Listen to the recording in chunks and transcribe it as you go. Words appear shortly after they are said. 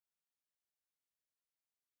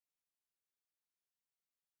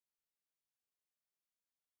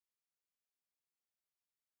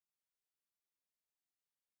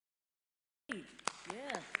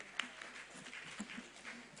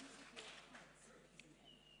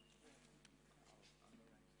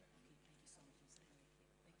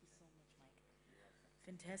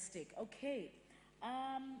Fantastic. Okay.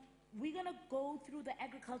 We're going to go through the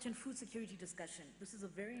agriculture and food security discussion. This is a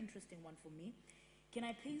very interesting one for me. Can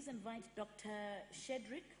I please invite Dr.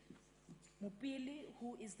 Shedrick Mupili,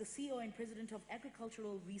 who is the CEO and President of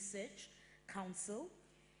Agricultural Research Council.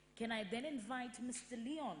 Can I then invite Mr.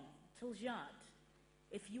 Leon Tiljard?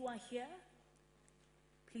 If you are here,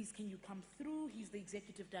 please can you come through? He's the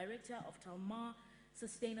Executive Director of Talmar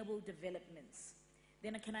Sustainable Developments.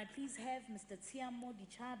 Then can I please have Mr. Tsiamo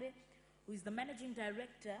Dichabe, who is the Managing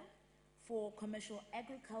Director for Commercial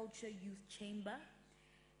Agriculture Youth Chamber.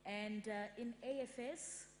 And in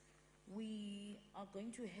AFS, we are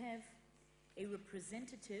going to have a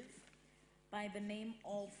representative by the name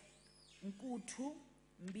of Nkutu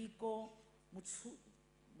Mbiko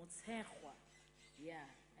Mutshehwa. Yeah,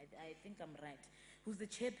 I think I'm right. Who's the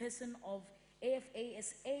chairperson of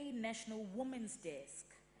AFASA National Women's Desk.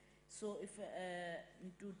 So if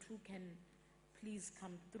Nkutu can please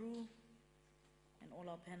come through, and all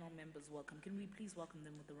our panel members welcome. Can we please welcome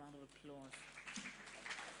them with a round of applause?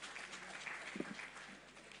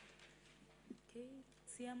 Okay,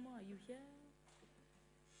 Tsiamo, are you here?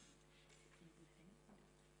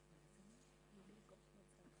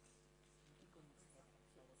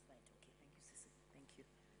 Okay, thank you, Sissy. Thank you.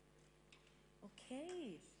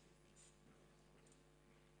 Okay.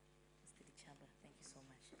 Mr. Dichaba, thank you so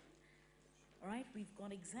much. All right, we've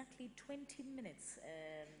got exactly 20 minutes,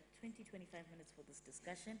 25 minutes for this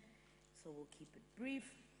discussion, so we'll keep it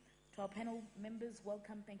brief. To our panel members,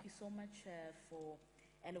 welcome. Thank you so much for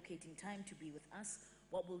allocating time to be with us.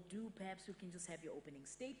 What we'll do, perhaps we can just have your opening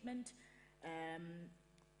statement.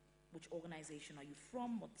 Which organization are you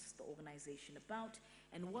from? What's the organization about?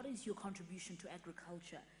 And what is your contribution to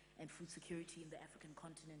agriculture and food security in the African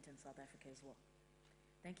continent and South Africa as well?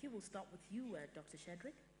 Thank you. We'll start with you, Dr.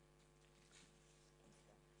 Shedrick.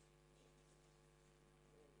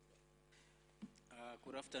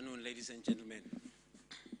 Good afternoon, ladies and gentlemen.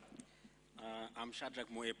 I'm Shadrach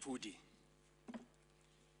Moepudi.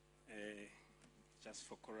 Just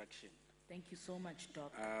for correction. Thank you so much,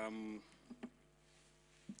 Doc.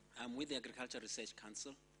 I'm with the Agriculture Research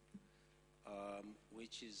Council,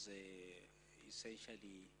 which is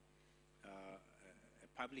essentially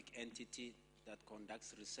a public entity that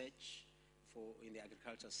conducts research in the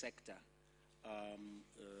agriculture sector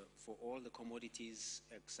for all the commodities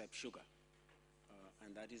except sugar.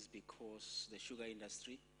 And that is because the sugar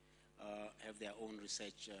industry have their own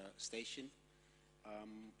research station,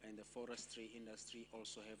 and the forestry industry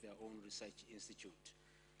also have their own research institute.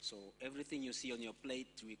 So everything you see on your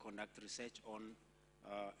plate, we conduct research on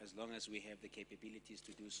as long as we have the capabilities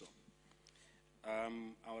to do so.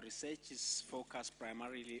 Our research is focused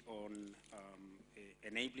primarily on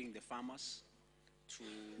enabling the farmers to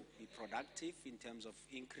be productive in terms of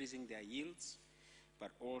increasing their yields,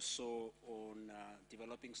 but also on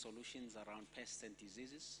developing solutions around pests and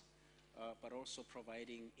diseases, but also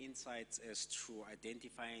providing insights as to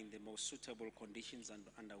identifying the most suitable conditions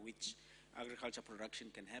under which agriculture production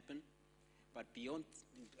can happen. But beyond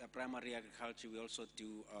primary agriculture, we also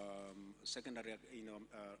do secondary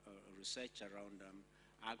research around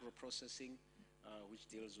agro-processing, which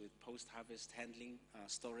deals with post-harvest handling,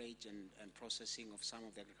 storage, and processing of some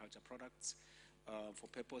of the agriculture products, for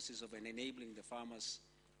purposes of enabling the farmers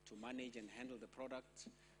to manage and handle the product,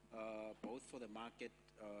 both for the market,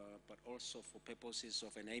 but also for purposes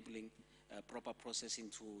of enabling proper processing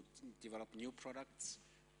to develop new products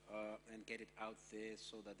and get it out there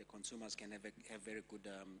so that the consumers can have very good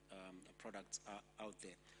products out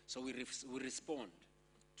there. So we respond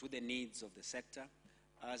to the needs of the sector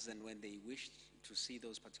as and when they wish to see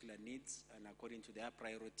those particular needs and according to their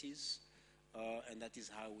priorities. And that is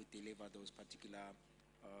how we deliver those particular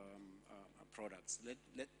products.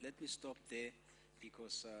 Let me stop there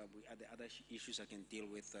because the other issues I can deal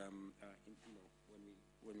with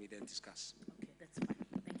when we then discuss. Okay, that's fine.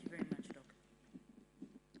 Thank you very much, Doc.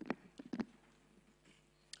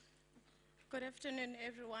 Good afternoon,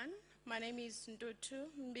 everyone. My name is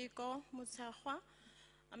Nkutu Mbiko Mutshehwa.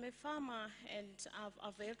 I'm a farmer, and I've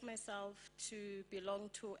availed myself to belong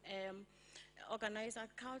to organized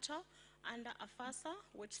agriculture under AFASA,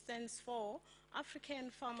 which stands for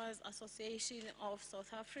African Farmers Association of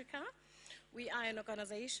South Africa. We are an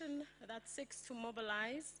organization that seeks to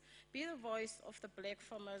mobilize, be the voice of the black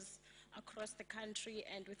farmers across the country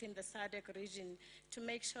and within the SADC region to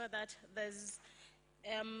make sure that there's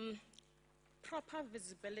proper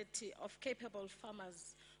visibility of capable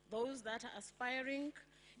farmers, those that are aspiring,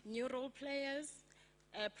 new role players,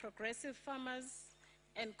 progressive farmers,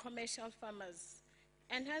 and commercial farmers.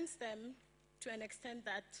 Enhance them to an extent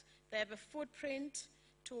that they have a footprint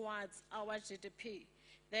towards our GDP.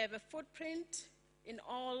 They have a footprint in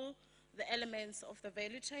all the elements of the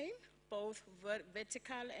value chain, both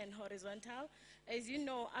vertical and horizontal. As you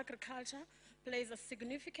know, agriculture plays a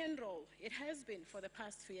significant role. It has been for the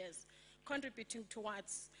past few years, contributing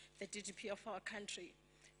towards the GDP of our country.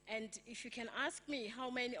 And if you can ask me how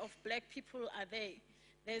many of black people are there,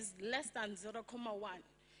 there's less than 0.1.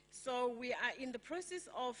 So we are in the process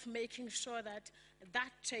of making sure that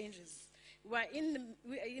that changes. We are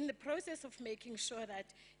in the process of making sure that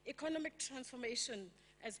economic transformation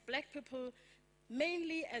as black people,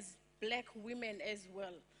 mainly as black women as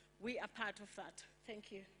well, we are part of that.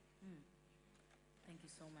 Thank you. Thank you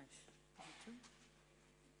so much.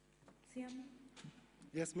 Siamo?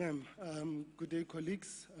 Yes, ma'am. Good day,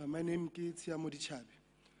 colleagues. My name is Siamo Dichabe.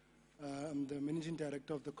 I'm the Managing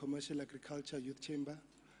Director of the Commercial Agriculture Youth Chamber.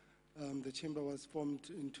 The chamber was formed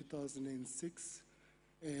in 2006,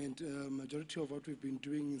 and majority of what we've been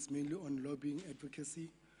doing is mainly on lobbying advocacy,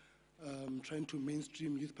 trying to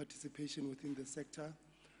mainstream youth participation within the sector.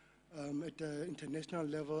 At the international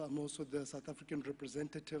level, I'm also the South African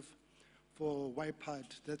representative for YPAD,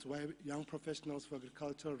 that's Young Professionals for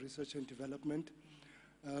Agricultural Research and Development.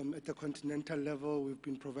 At the continental level, we've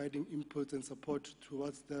been providing input and support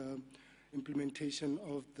towards the implementation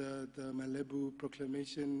of the Malebu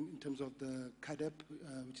Proclamation in terms of the CADEP,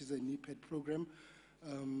 which is a NEPAD program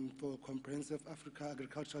for Comprehensive Africa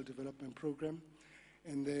Agricultural Development Program.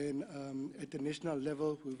 And then at the national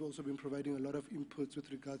level, we've also been providing a lot of inputs with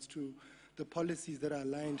regards to the policies that are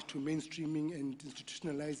aligned to mainstreaming and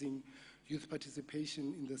institutionalizing youth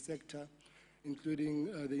participation in the sector, including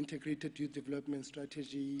the Integrated Youth Development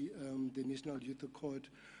Strategy, the National Youth Accord,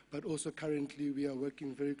 but also currently we are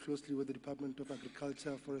working very closely with the Department of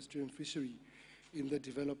Agriculture, Forestry and Fishery in the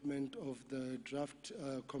development of the draft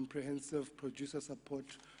comprehensive producer support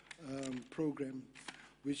program,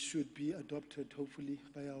 which should be adopted hopefully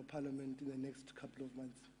by our parliament in the next couple of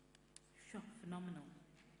months. Sure, phenomenal.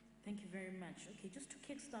 Thank you very much. Okay, just to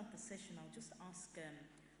kickstart the session, I'll just ask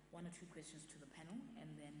one or two questions to the panel, and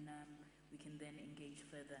then we can then engage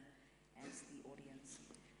further as the audience.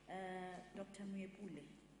 Dr. Muyepule,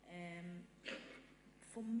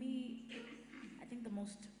 for me, I think the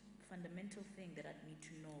most fundamental thing that I'd need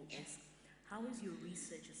to know is how is your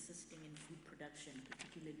research assisting in food production,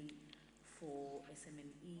 particularly for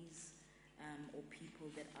SMMEs or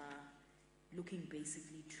people that are looking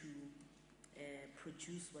basically to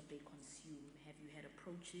produce what they consume? Have you had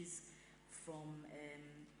approaches from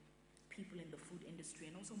people in the food industry?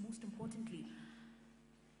 And also, most importantly,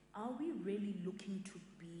 are we really looking to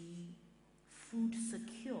be food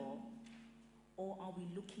secure, or are we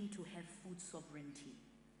looking to have food sovereignty?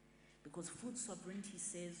 Because food sovereignty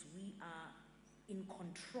says we are in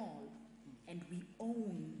control and we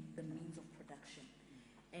own the means of production.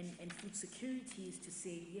 And food security is to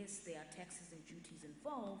say, yes, there are taxes and duties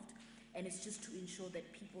involved, and it's just to ensure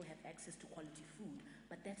that people have access to quality food,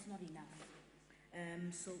 but that's not enough.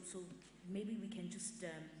 So maybe we can just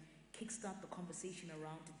kickstart the conversation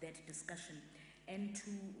around that discussion. And to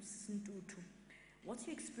what's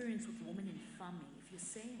your experience with women in farming? If you're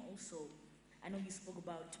saying also, I know you spoke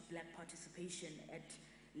about black participation at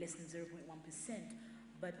less than 0.1%,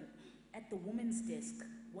 but at the women's desk,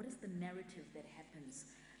 what is the narrative that happens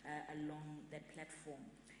along that platform?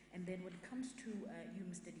 And then when it comes to you,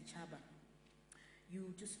 Mr. Dichaba,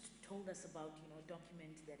 you just told us about a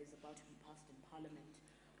document that is about to be passed in Parliament.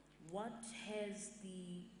 What has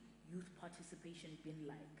the youth participation been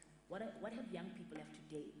like? What have young people have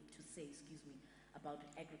to say, about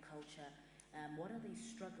agriculture? What are their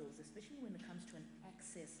struggles, especially when it comes to an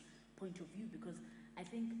access point of view? Because I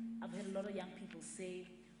think I've heard a lot of young people say,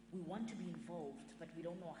 we want to be involved, but we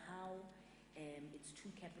don't know how. It's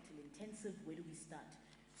too capital intensive. Where do we start?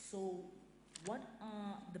 So what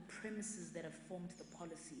are the premises that have formed the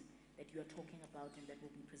policy that you are talking about and that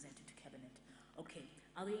will be presented to Cabinet? Okay,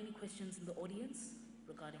 are there any questions in the audience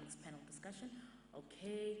regarding this panel discussion?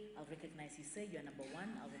 Okay, I'll recognize you, sir, you're number 1.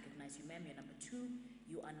 I'll recognize you, ma'am, you're number 2.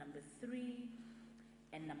 You are number 3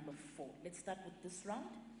 and number 4. Let's start with this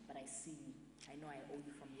round, but I see you. I know I owe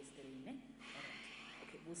you from yesterday, ne? All right.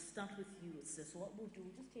 Okay, we'll start with you, sir. So what we'll do,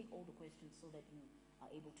 we'll just take all the questions so that you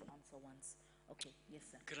are able to answer once. Okay, yes,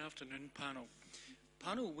 sir. Good afternoon, panel.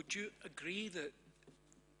 Panel, would you agree that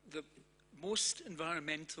the most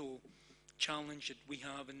environmental challenge that we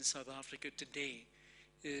have in South Africa today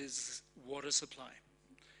is water supply?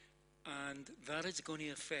 And that is going to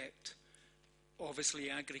affect, obviously,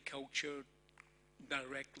 agriculture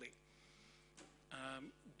directly.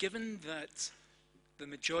 Given that the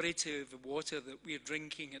majority of the water that we are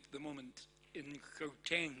drinking at the moment in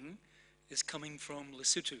Gauteng is coming from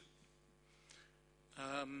Lesotho,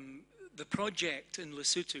 The project in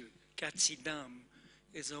Lesotho, Katsi Dam,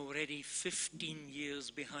 is already 15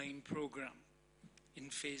 years behind program in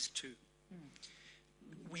phase 2.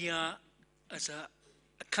 We are, as a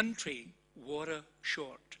country, water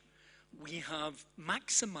short. We have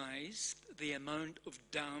maximized the amount of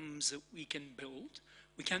dams that we can build.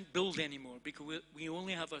 We can't build anymore because we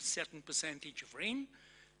only have a certain percentage of rain.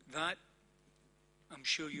 That, I'm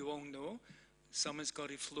sure you all know, some has got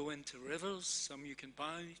to flow into rivers, some you can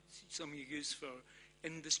buy, some you use for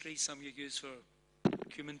industry, some you use for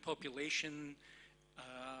human population,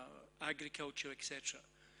 agriculture, etc.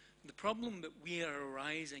 The problem that we are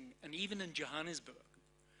arising, and even in Johannesburg,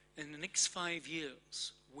 in the next 5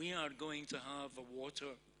 years, we are going to have a water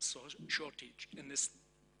shortage in this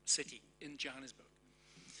city, in Johannesburg.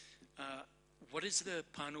 What does the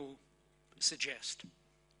panel suggest?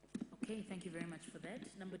 Okay, thank you very much for that.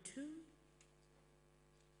 Number 2.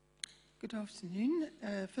 Good afternoon.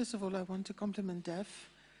 First of all, I want to compliment DAF.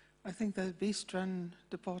 I think they're the best run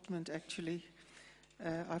department, actually.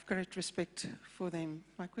 I've great respect for them.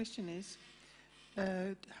 My question is,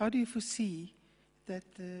 how do you foresee that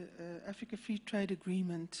the Africa Free Trade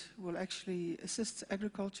Agreement will actually assist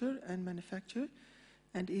agriculture and manufacture?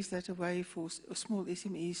 And is that a way for small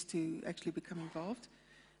SMEs to actually become involved?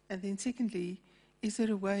 And then secondly, is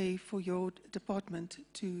there a way for your department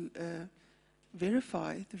to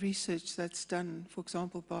verify the research that's done, for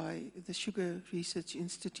example, by the Sugar Research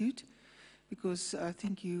Institute? Because I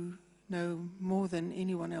think you know more than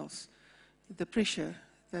anyone else the pressure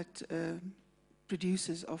that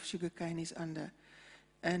producers of sugarcane is under.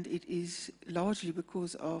 And it is largely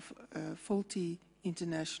because of faulty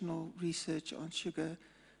international research on sugar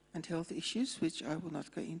and health issues, which I will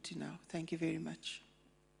not go into now. Thank you very much.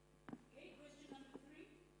 Okay, question number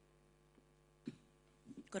 3.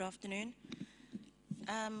 Good afternoon.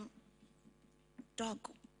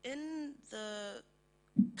 Doc, in the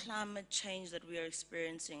climate change that we are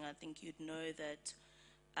experiencing, I think you'd know that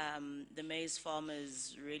the maize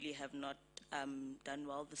farmers really have not done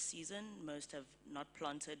well this season. Most have not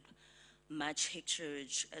planted much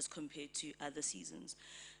hectareage as compared to other seasons.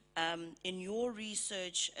 In your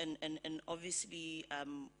research and obviously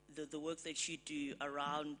the work that you do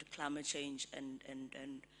around climate change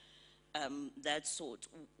and that sort,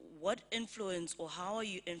 what influence or how are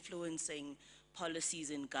you influencing policies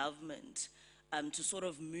in government to sort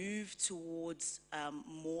of move towards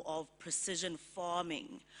more of precision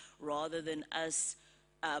farming rather than us,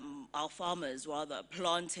 our farmers, rather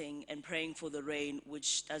planting and praying for the rain,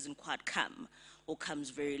 which doesn't quite come or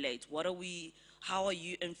comes very late? How are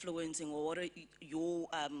you influencing, or what are your,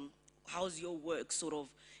 how's your work sort of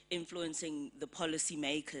influencing the policy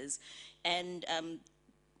makers? And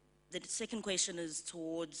the second question is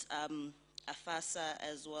towards AFASA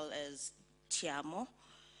as well as Tiamo.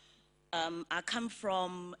 I come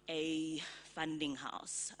from a funding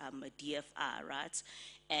house, a DFR, right?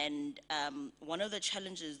 And one of the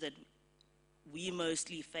challenges that we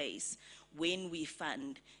mostly face when we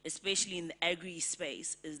fund, especially in the agri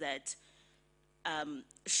space, is that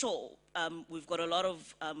we've got a lot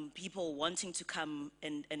of people wanting to come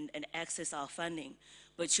and access our funding,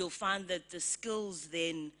 but you'll find that the skills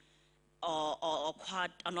then are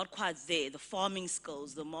not quite there. The farming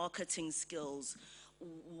skills, the marketing skills.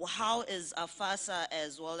 How is AFASA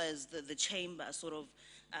as well as the chamber sort of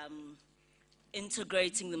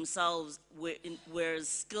integrating themselves where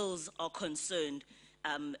skills are concerned,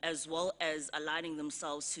 as well as aligning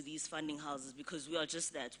themselves to these funding houses? Because we are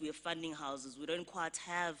just that, we are funding houses. We don't quite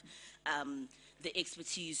have the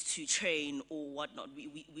expertise to train or whatnot.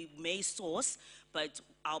 We may source, but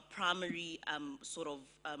our primary sort of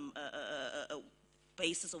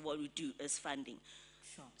basis of what we do is funding.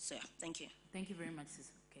 Sure. So, yeah, thank you. Thank you very much,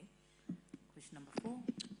 sis. Okay. Question number 4.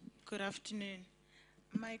 Good afternoon.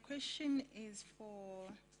 My question is for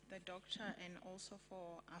the doctor and also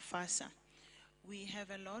for AFASA. We have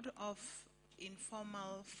a lot of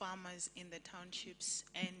informal farmers in the townships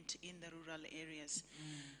and in the rural areas.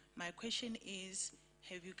 My question is,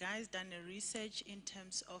 have you guys done a research in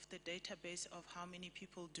terms of the database of how many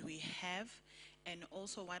people do we have, and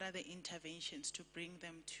also what are the interventions to bring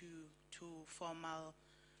them to formal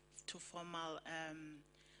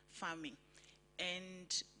farming?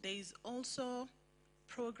 And there's also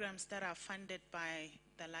programs that are funded by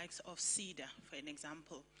the likes of CEDA, for an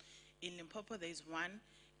example. In Limpopo, there's one.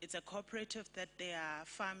 It's a cooperative that they are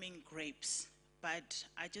farming grapes. But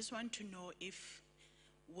I just want to know if,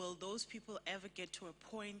 will those people ever get to a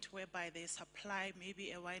point whereby they supply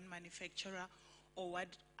maybe a wine manufacturer, or what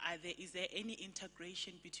is there any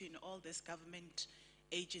integration between all these government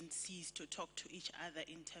agencies to talk to each other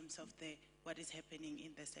in terms of the what is happening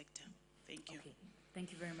in the sector. Thank you. Okay,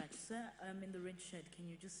 thank you very much. Sir, in the red shirt, can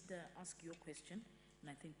you just ask your question? And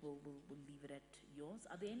I think we'll leave it at yours.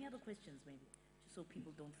 Are there any other questions, maybe? Just so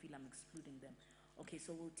people don't feel I'm excluding them. Okay,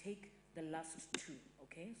 so we'll take the last two,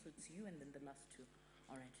 okay? So it's you and then the last two.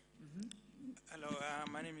 All right. Hello,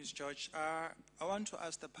 my name is George. I want to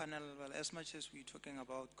ask the panel, well, as much as we're talking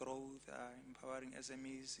about growth, empowering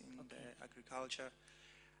SMEs in the agriculture,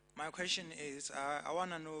 my question is, I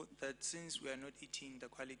want to know that since we are not eating the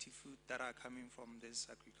quality food that are coming from this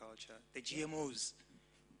agriculture, the GMOs,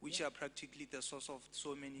 which are practically the source of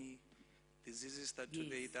so many diseases that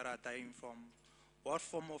today that are dying from, what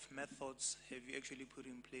form of methods have you actually put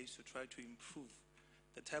in place to try to improve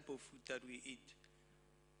the type of food that we eat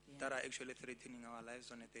that are actually threatening our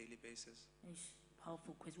lives on a daily basis? Ish,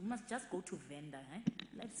 powerful question. We must just go to vendor, eh?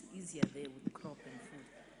 That's easier there with crop and food.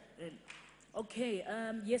 Really. Okay,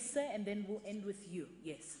 yes, sir, and then we'll end with you.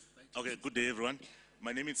 Yes. Okay, good day, everyone.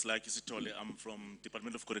 My name is Like Isitole. I'm from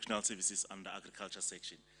Department of Correctional Services under Agriculture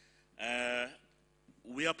section.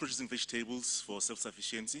 We are producing vegetables for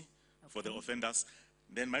self-sufficiency for the offenders.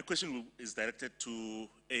 Then my question is directed to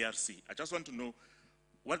ARC. I just want to know,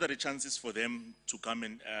 what are the chances for them to come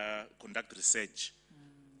and conduct research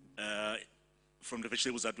from the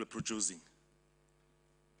vegetables that we're producing?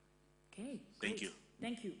 Okay, Thank great. you.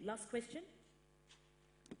 Thank you. Last question?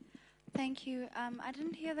 Thank you. I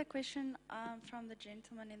didn't hear the question from the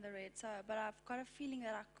gentleman in the red, so, but I've got a feeling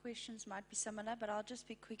that our questions might be similar, but I'll just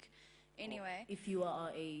be quick anyway. If you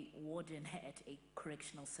are a warden at a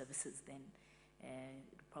correctional services, then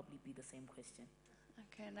it'll probably be the same question.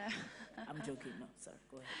 Okay, no. I'm joking. No, sorry.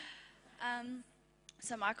 Go ahead.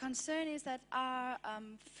 So my concern is that our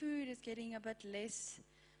food is getting a bit less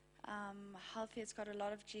healthy. It's got a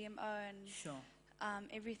lot of GMO and Sure.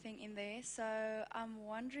 everything in there. So I'm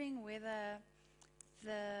wondering whether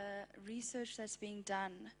the research that's being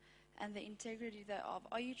done and the integrity thereof,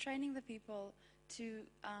 are you training the people to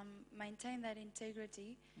maintain that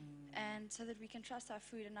integrity and so that we can trust our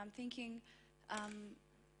food? And I'm thinking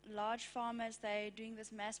large farmers, they're doing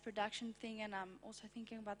this mass production thing, and I'm also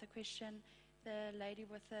thinking about the question the lady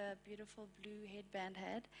with the beautiful blue headband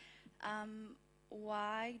had.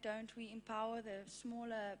 Why don't we empower the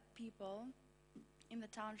smaller people in the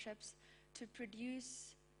townships to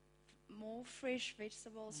produce more fresh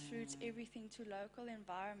vegetables, fruits, everything to local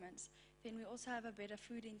environments? Then we also have a better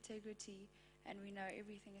food integrity, and we know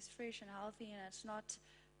everything is fresh and healthy, and it's not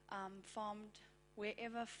farmed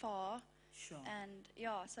wherever far. Sure. And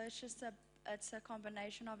yeah, so it's just it's a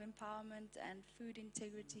combination of empowerment and food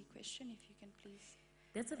integrity question, if you can please.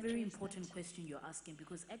 That's a very address important that. question you're asking,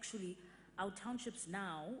 because actually our townships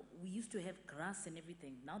now, we used to have grass and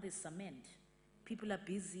everything. Now there's cement. People are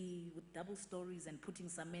busy with double stories and putting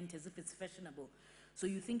cement as if it's fashionable. So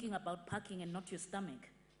you're thinking about parking and not your stomach.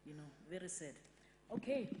 You know, very sad.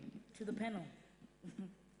 Okay, to the panel.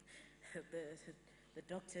 The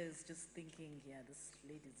doctor is just thinking, yeah, this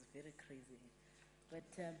lady is very crazy. But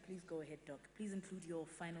please go ahead, Doc. Please include your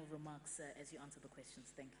final remarks as you answer the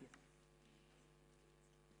questions. Thank you.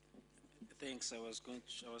 Thanks. I was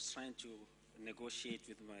trying to negotiate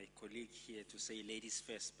with my colleague here to say ladies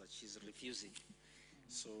first, but she's refusing.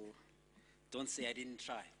 So don't say I didn't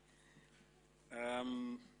try.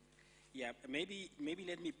 Yeah, maybe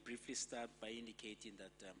let me briefly start by indicating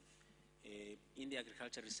that in the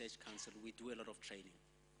Agriculture Research Council, we do a lot of training,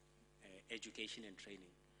 education and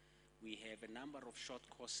training. We have a number of short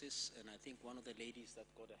courses, and I think one of the ladies that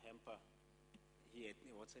got a hamper here,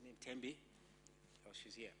 what's her name, Tembi? Oh,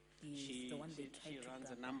 she's here. Yes, the one they tried she to runs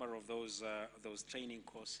grab. a number of those training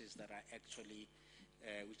courses that are actually,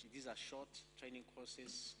 these are short training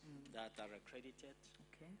courses that are accredited,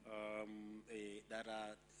 Okay. that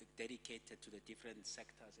are dedicated to the different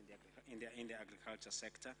sectors in the agriculture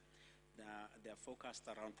sector. They're focused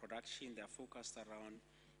around production. They're focused around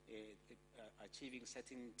achieving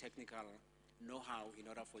certain technical know-how in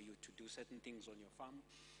order for you to do certain things on your farm,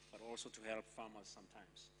 but also to help farmers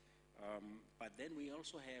sometimes. But then we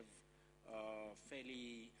also have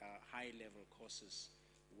fairly high-level courses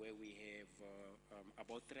where we have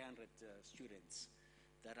about 300 students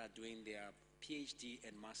that are doing their PhD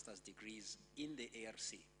and master's degrees in the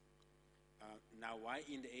ARC. Now, why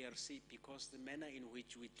in the ARC? Because the manner in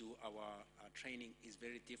which we do our training is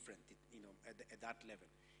very different, at that level.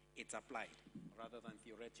 It's applied rather than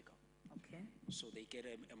theoretical. Okay. So they get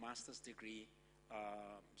a master's degree,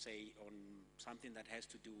 say, on something that has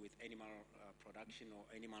to do with animal production or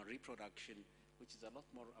animal reproduction, which is a lot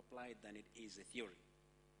more applied than it is a theory.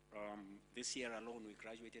 This year alone, we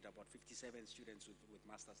graduated about 57 students with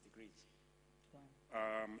master's degrees,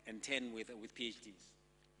 Wow. and 10 with PhDs.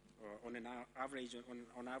 on average,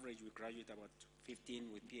 we graduate about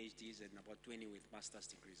 15 with PhDs and about 20 with master's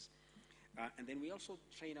degrees. And then we also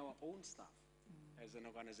train our own staff as an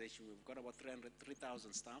organization. We've got about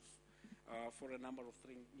 3,000 staff for a number of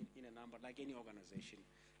things, in a number, like any organization.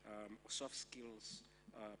 Soft skills,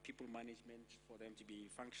 people management, for them to be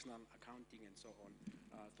functional, accounting, and so on,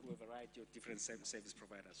 through a variety of different service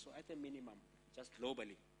providers. So at a minimum, just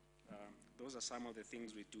globally, those are some of the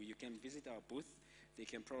things we do. You can visit our booth. They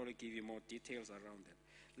can probably give you more details around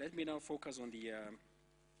that. Let me now focus on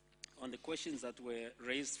the questions that were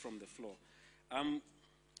raised from the floor.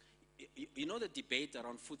 You know, the debate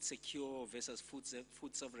around food secure versus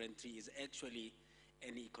food sovereignty is actually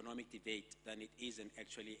an economic debate than it is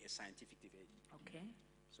actually a scientific debate. Okay.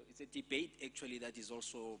 So it's a debate actually that is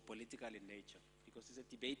also political in nature, because it's a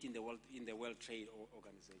debate in the World Trade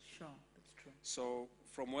Organization. Sure, that's true. So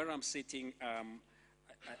from where I'm sitting,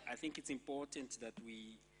 I think it's important that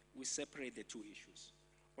we separate the two issues.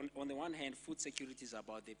 On the one hand, food security is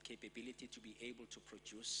about the capability to be able to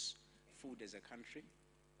produce food as a country,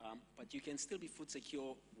 but you can still be food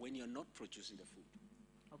secure when you're not producing the food.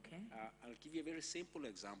 Okay. I'll give you a very simple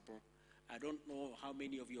example. I don't know how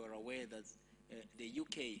many of you are aware that the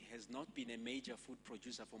UK has not been a major food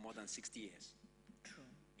producer for more than 60 years. True.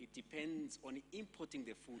 It depends on importing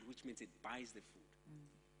the food, which means it buys the food.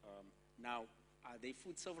 Now, are they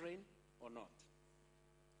food sovereign or not?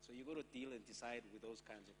 So you've got to deal and decide with those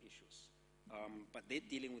kinds of issues. But they're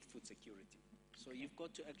dealing with food security. So you've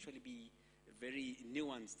got to actually be very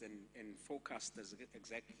nuanced and focused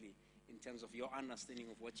exactly in terms of your understanding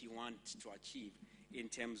of what you want to achieve in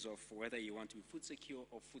terms of whether you want to be food secure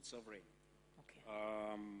or food sovereign. Okay.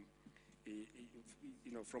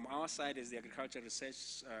 You know, from our side as the Agriculture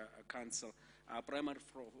Research Council, our primary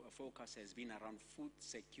focus has been around food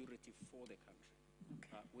security for the country,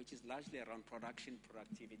 Okay. which is largely around production,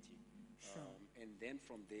 productivity. Sure. And then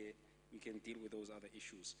from there, we can deal with those other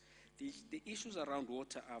issues. The issues around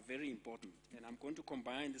water are very important, and I'm going to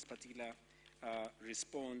combine this particular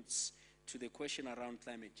response to the question around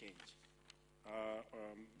climate change,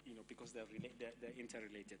 you know, because they're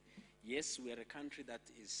interrelated. Yes, we are a country that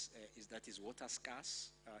is water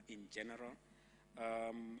scarce in general.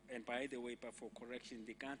 And by the way, but for correction,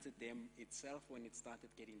 the Gante Dam itself, when it started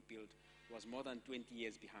getting built, was more than 20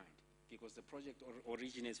 years behind, because the project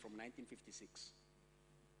originates from 1956.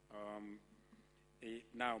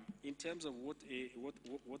 Now, in terms of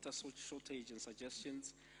water shortage and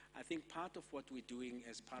suggestions, I think part of what we're doing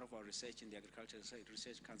as part of our research in the Agriculture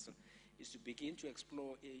Research Council is to begin to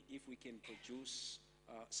explore if we can produce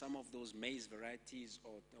some of those maize varieties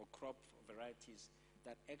or crop varieties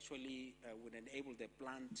that actually would enable the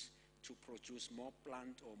plant to produce more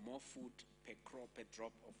plant or more food per crop, per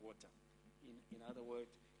drop of water. In other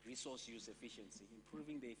words, resource use efficiency,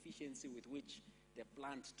 improving the efficiency with which the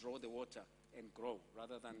plant draw the water and grow,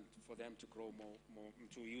 rather than for them to grow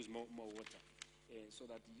to use more water, so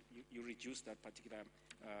that you reduce that particular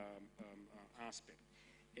aspect.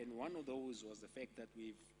 And one of those was the fact that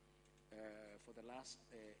we've, for the last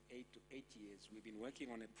 8 years, we've been working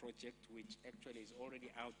on a project which actually is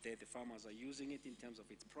already out there. The farmers are using it in terms of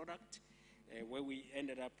its product, where we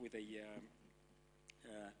ended up with a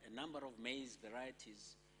number of maize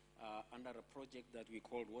varieties under a project that we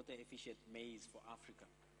called Water Efficient Maize for Africa,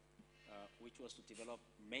 which was to develop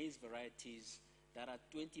maize varieties that are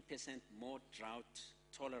 20% more drought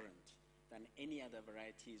tolerant than any other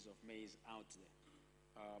varieties of maize out there.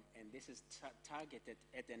 And this is targeted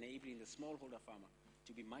at enabling the smallholder farmer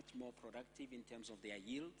to be much more productive in terms of their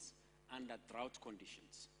yields under drought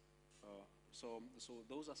conditions. So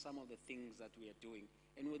those are some of the things that we are doing.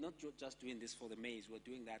 And we're not just doing this for the maize, we're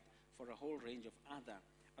doing that for a whole range of other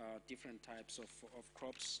different types of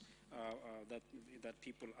crops that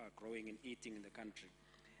people are growing and eating in the country.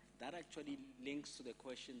 That actually links to the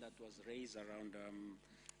question that was raised around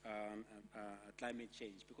climate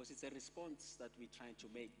change, because it's a response that we're trying to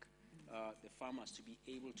make the farmers to be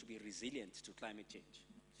able to be resilient to climate change.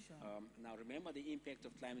 Sure. Now remember, the impact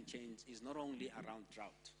of climate change is not only around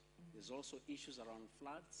drought. There's also issues around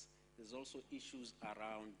floods. There's also issues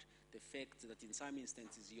around the fact that in some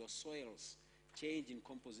instances your soils change in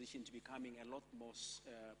composition to becoming a lot more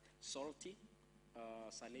salty,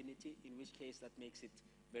 salinity, in which case that makes it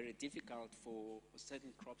very difficult for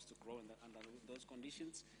certain crops to grow under those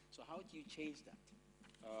conditions. So how do you change that?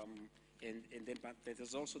 But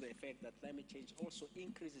there's also the effect that climate change also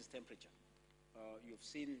increases temperature. You've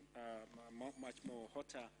seen much more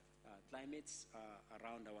hotter climates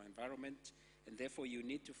around our environment, and therefore you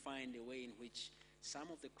need to find a way in which some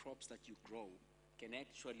of the crops that you grow can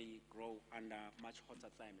actually grow under much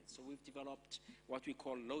hotter climates. So we've developed what we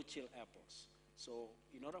call low-chill apples. So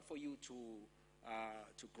in order for you to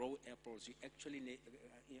grow apples, you actually need,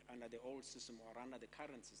 under the old system or under the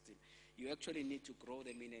current system, you actually need to grow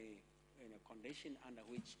them in a condition under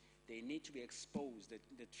which they need to be exposed,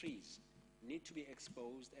 the trees need to be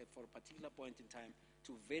exposed for a particular point in time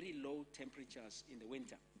to very low temperatures in the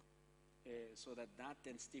winter. So that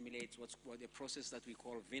then stimulates what a process that we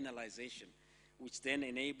call venalization, which then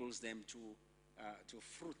enables them to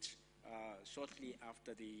fruit shortly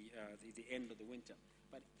after the end of the winter.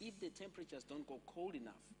 But if the temperatures don't go cold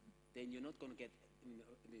enough, then you're not going to get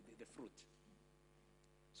the fruit.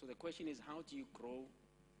 So the question is, how do you grow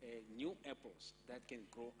new apples that can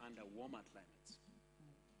grow under warmer climates?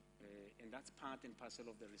 And that's part and parcel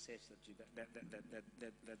of the research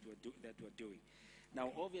that we're doing.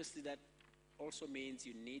 Now, obviously, that also means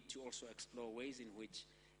you need to also explore ways in which,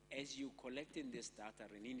 as you collecting this data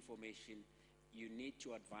and information, you need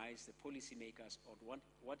to advise the policymakers on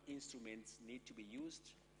what instruments need to be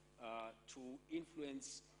used to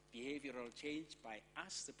influence behavioral change by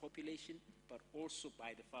us, the population, but also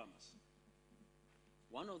by the farmers.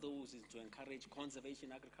 One of those is to encourage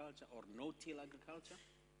conservation agriculture or no-till agriculture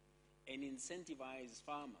and incentivize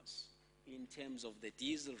farmers in terms of the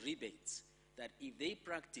diesel rebates, that if they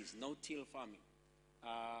practice no-till farming,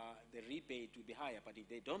 the rebate will be higher. But if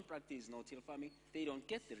they don't practice no-till farming, they don't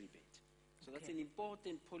get the rebate. So that's an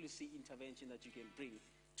important policy intervention that you can bring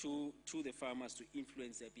to the farmers to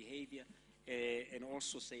influence their behavior and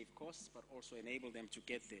also save costs, but also enable them to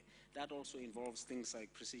get there. That also involves things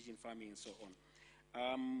like precision farming and so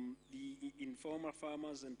on. The informal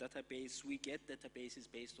farmers and database, we get databases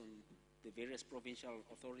based on the various provincial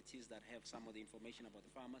authorities that have some of the information about the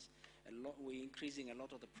farmers. We're increasing a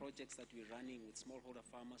lot of the projects that we're running with smallholder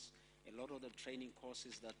farmers. A lot of the training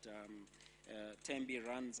courses that Tembi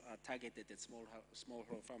runs are targeted at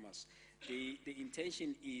smallholder farmers. The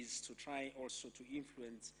intention is to try also to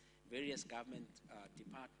influence various government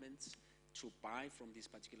departments to buy from these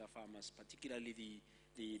particular farmers, particularly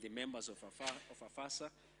the members of AFASA.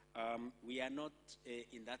 We are not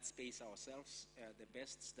in that space ourselves. The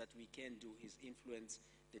best that we can do is influence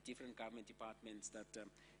the different government departments that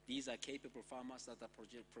these are capable farmers that are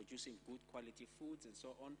producing good quality foods and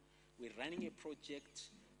so on. We're running a project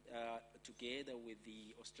together with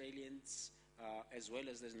the Australians as well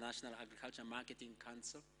as the National Agriculture Marketing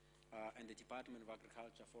Council and the Department of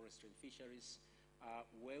Agriculture, Forestry and Fisheries,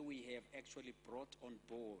 where we have actually brought on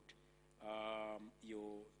board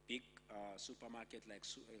your big supermarket like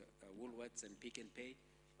Woolworths and Pick and Pay.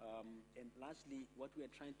 And lastly, what we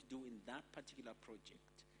are trying to do in that particular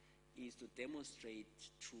project is to demonstrate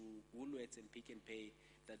to Woolworths and Pick and Pay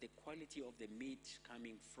that the quality of the meat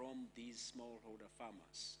coming from these smallholder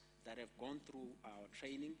farmers that have gone through our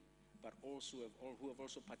training, but also who have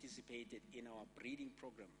also participated in our breeding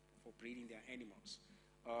program for breeding their animals,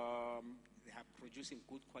 they are producing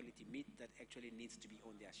good quality meat that actually needs to be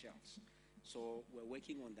on their shelves. So we're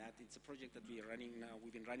working on that. It's a project that we're running now.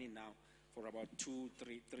 We've been running now for about 3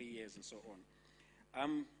 years and so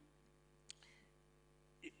on.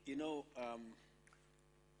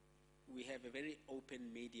 We have a very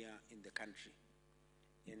open media in the country,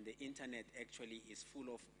 and the internet actually is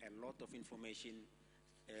full of a lot of information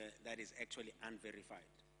that is actually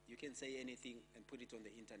unverified. You can say anything and put it on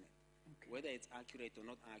the internet. Okay. Whether it's accurate or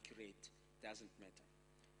not accurate doesn't matter.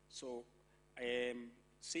 So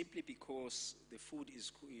simply because the food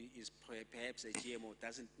is perhaps a GMO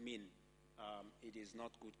doesn't mean it is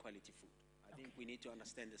not good quality food. I think we need to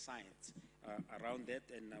understand the science around that,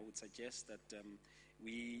 and I would suggest that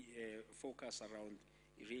we focus around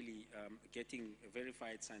really getting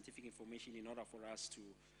verified scientific information in order for us to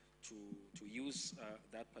use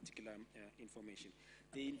that particular information.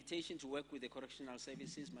 The invitation to work with the correctional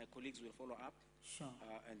services, my colleagues will follow up. Sure.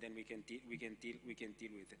 And then we can deal with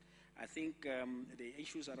it. I think the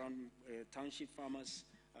issues around township farmers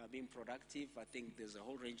being productive, I think there's a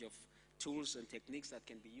whole range of tools and techniques that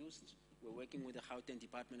can be used. We're working with the Gauteng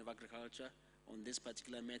Department of Agriculture on this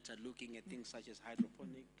particular matter, looking at things such as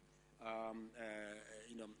hydroponic,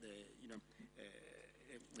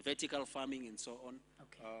 vertical farming, and so on.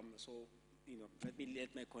 Okay.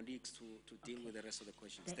 Let my colleagues to deal with the rest of the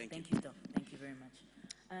questions. Thank you. Thank you, Doc. Thank you very much.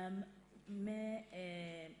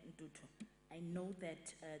 Mayor Ndutu, I know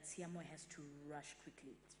that Tsiamo has to rush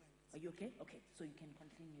quickly. Are you okay? Okay, so you can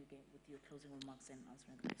continue again with your closing remarks and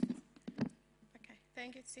answering the questions. Okay,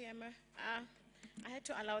 thank you, Tsiamo. I had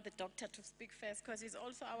to allow the doctor to speak first because he's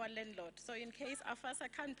also our landlord. So in case AFASA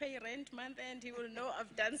can't pay rent month end, he will know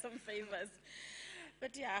I've done some favors.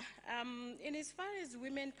 But yeah, in as far as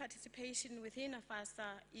women participation within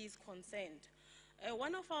AFASA is concerned,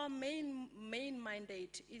 one of our main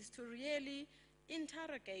mandate is to really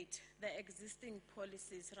interrogate the existing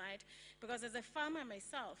policies, right? Because as a farmer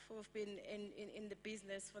myself, who've been in the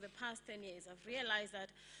business for the past 10 years, I've realized that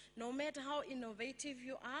no matter how innovative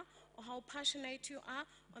you are or how passionate you are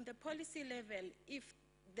on the policy level, if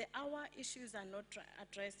our issues are not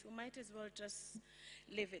addressed, we might as well just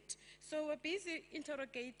leave it. So we're busy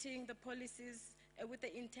interrogating the policies with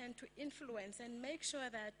the intent to influence and make sure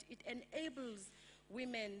that it enables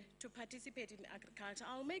women to participate in agriculture.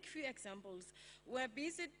 I'll make a few examples. We're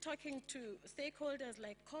busy talking to stakeholders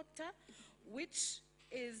like COPTA, which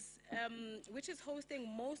is hosting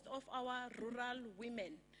most of our rural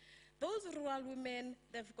women. Those rural women,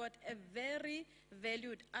 they've got a very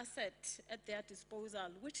valued asset at their disposal,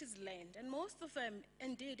 which is land. And most of them,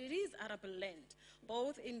 indeed, it is arable land,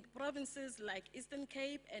 both in provinces like Eastern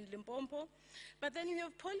Cape and Limpopo. But then you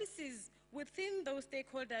have policies within those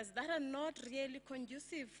stakeholders that are not really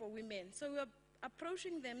conducive for women. So we're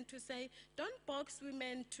approaching them to say, don't box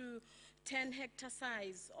women to 10-hectare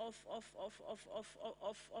size of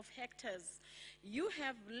hectares. You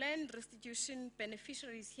have land restitution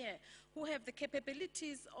beneficiaries here who have the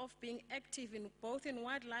capabilities of being active in both in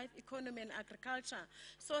wildlife, economy, and agriculture,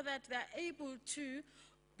 so that they're able to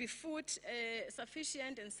be food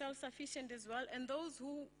sufficient and self-sufficient as well, and those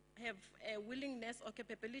who have a willingness or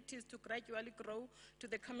capabilities to gradually grow to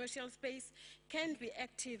the commercial space can be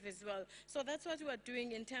active as well. So that's what we are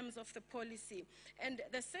doing in terms of the policy. And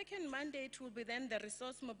the second mandate will be then the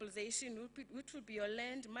resource mobilization, which will be your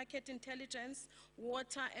land, market intelligence,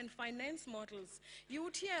 water, and finance models. You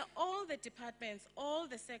would hear all the departments, all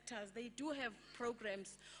the sectors, they do have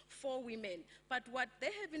programs for women. But what they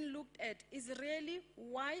haven't looked at is really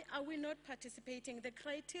why are we not participating, the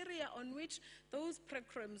criteria on which those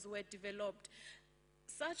programs were developed.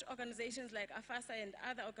 Such organizations like AFASA and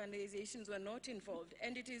other organizations were not involved.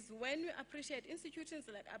 And it is when we appreciate institutions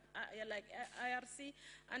like IRC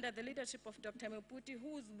under the leadership of Dr. Meputi,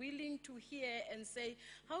 who is willing to hear and say,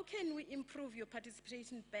 how can we improve your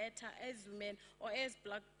participation better as women or as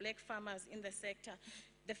black farmers in the sector?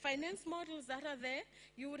 The finance models that are there,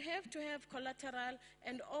 you would have to have collateral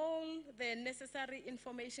and all the necessary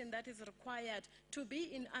information that is required to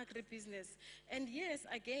be in agribusiness. And yes,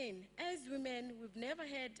 again, as women, we've never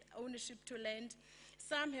had ownership to land.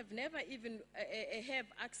 Some have never even have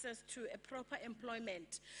access to a proper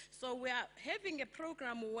employment. So we are having a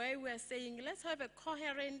program where we are saying, let's have a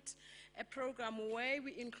coherent program where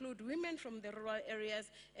we include women from the rural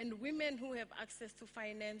areas and women who have access to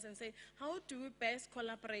finance, and say, how do we best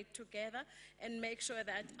collaborate together and make sure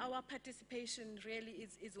that our participation really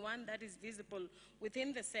is one that is visible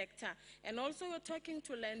within the sector. And also we're talking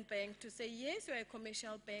to Land Bank to say, yes, you're a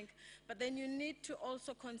commercial bank, but then you need to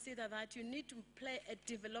also consider that you need to play a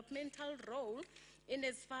developmental role in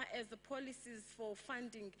as far as the policies for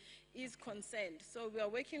funding is concerned. So we are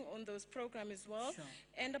working on those programs as well. Sure.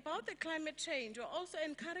 And about the climate change, we're also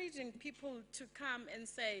encouraging people to come and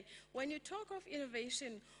say, when you talk of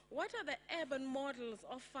innovation, what are the urban models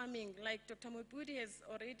of farming? Like Dr. Mubudi has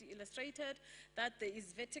already illustrated that there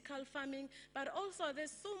is vertical farming, but also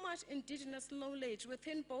there's so much indigenous knowledge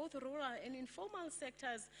within both rural and informal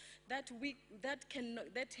sectors that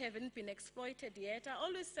haven't been exploited yet. I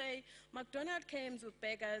always say McDonald's came with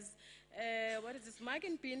burgers, Mug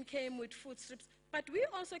and Bean came with food strips, but we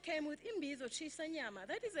also came with Imbizo Chisanyama.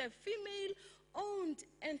 That is a female-owned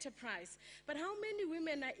enterprise. But how many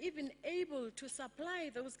women are even able to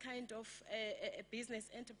supply those kind of business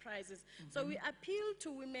enterprises? So we appeal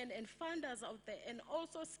to women and funders out there, and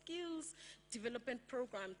also skills development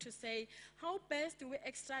program to say, how best do we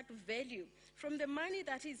extract value from the money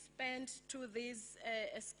that is spent to this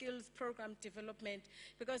skills program development?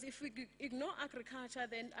 Because if we ignore agriculture,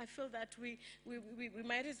 then I feel that we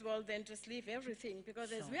might as well then just leave everything.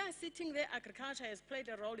 Because as we are sitting there, agriculture has played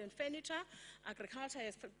a role in furniture, agriculture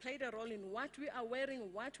has played a role in what we are wearing,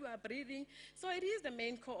 what we are breathing. So it is the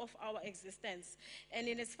main core of our existence. And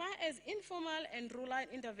in as far as informal and rural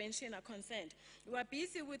intervention are concerned, we are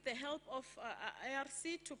busy with the help of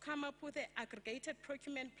IRC to come up with an aggregated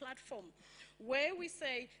procurement platform where we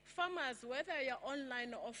say, farmers, whether you're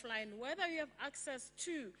online or offline, whether you have access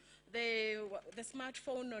to the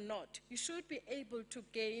smartphone or not, you should be able to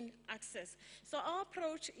gain access. So our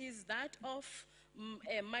approach is that of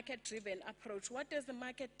a market-driven approach. What does the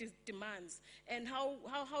market demands? And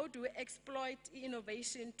how do we exploit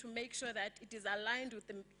innovation to make sure that it is aligned with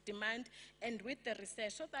the demand and with the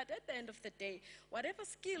research, so that at the end of the day, whatever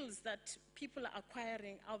skills that people are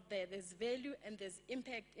acquiring out there, there's value and there's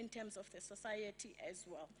impact in terms of the society as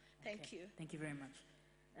well. Thank you. Thank you very much.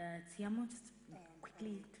 Tiamo, just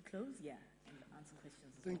quickly to close, yeah, and answer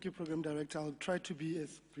questions. Thank you, Program Director. I'll try to be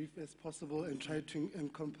as brief as possible and try to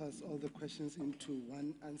encompass all the questions into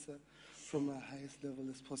one answer from a highest level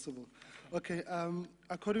as possible. Okay,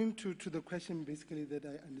 according to the question basically that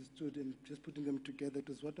I understood and just putting them together, it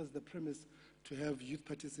was what was the premise to have youth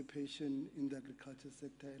participation in the agriculture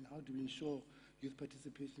sector, and how do we ensure youth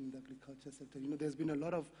participation in the agriculture sector? You know, there's been a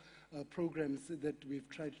lot of programs that we've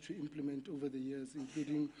tried to implement over the years,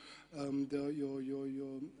 including your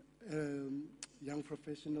young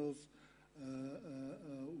professionals,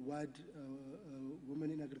 WAD,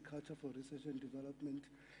 Women in Agriculture for Research and Development.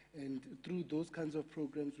 And through those kinds of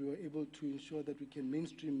programs, we were able to ensure that we can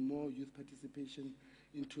mainstream more youth participation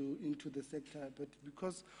into the sector. But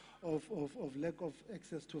because of lack of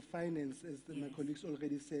access to finance, as my colleagues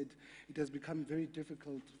already said, it has become very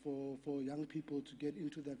difficult for young people to get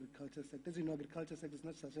into the agriculture sector. As you know, agriculture sector is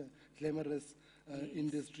not such a glamorous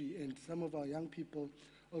industry, and some of our young people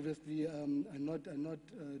obviously are not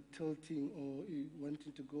tilting or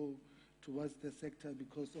wanting to go towards the sector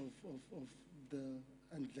because of the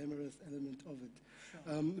unglamorous element of it.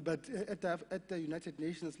 Sure. But at the United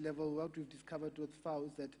Nations level, what we've discovered with FAO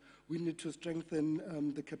is that we need to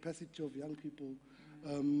strengthen the capacity of young people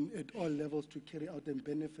at all levels to carry out and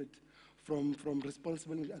benefit from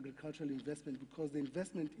responsible agricultural investment, because the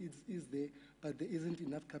investment is there, but there isn't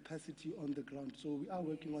enough capacity on the ground. So we are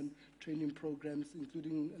working on training programs,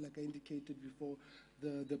 including, like I indicated before,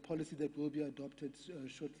 the policy that will be adopted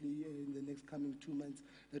shortly in the next coming 2 months,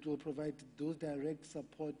 that will provide those direct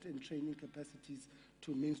support and training capacities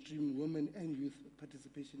to mainstream women and youth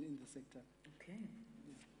participation in the sector. Okay.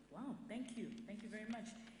 Wow, thank you. Thank you very much.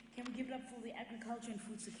 Can we give it up for the Agriculture and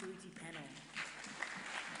Food Security panel?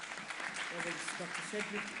 Whether it's Dr.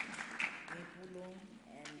 Shedrick, Nepulo,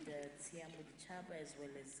 and Tsiamo Chaba, as well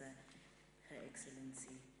as Her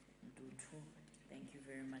Excellency Ndutu. Thank you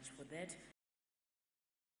very much for that.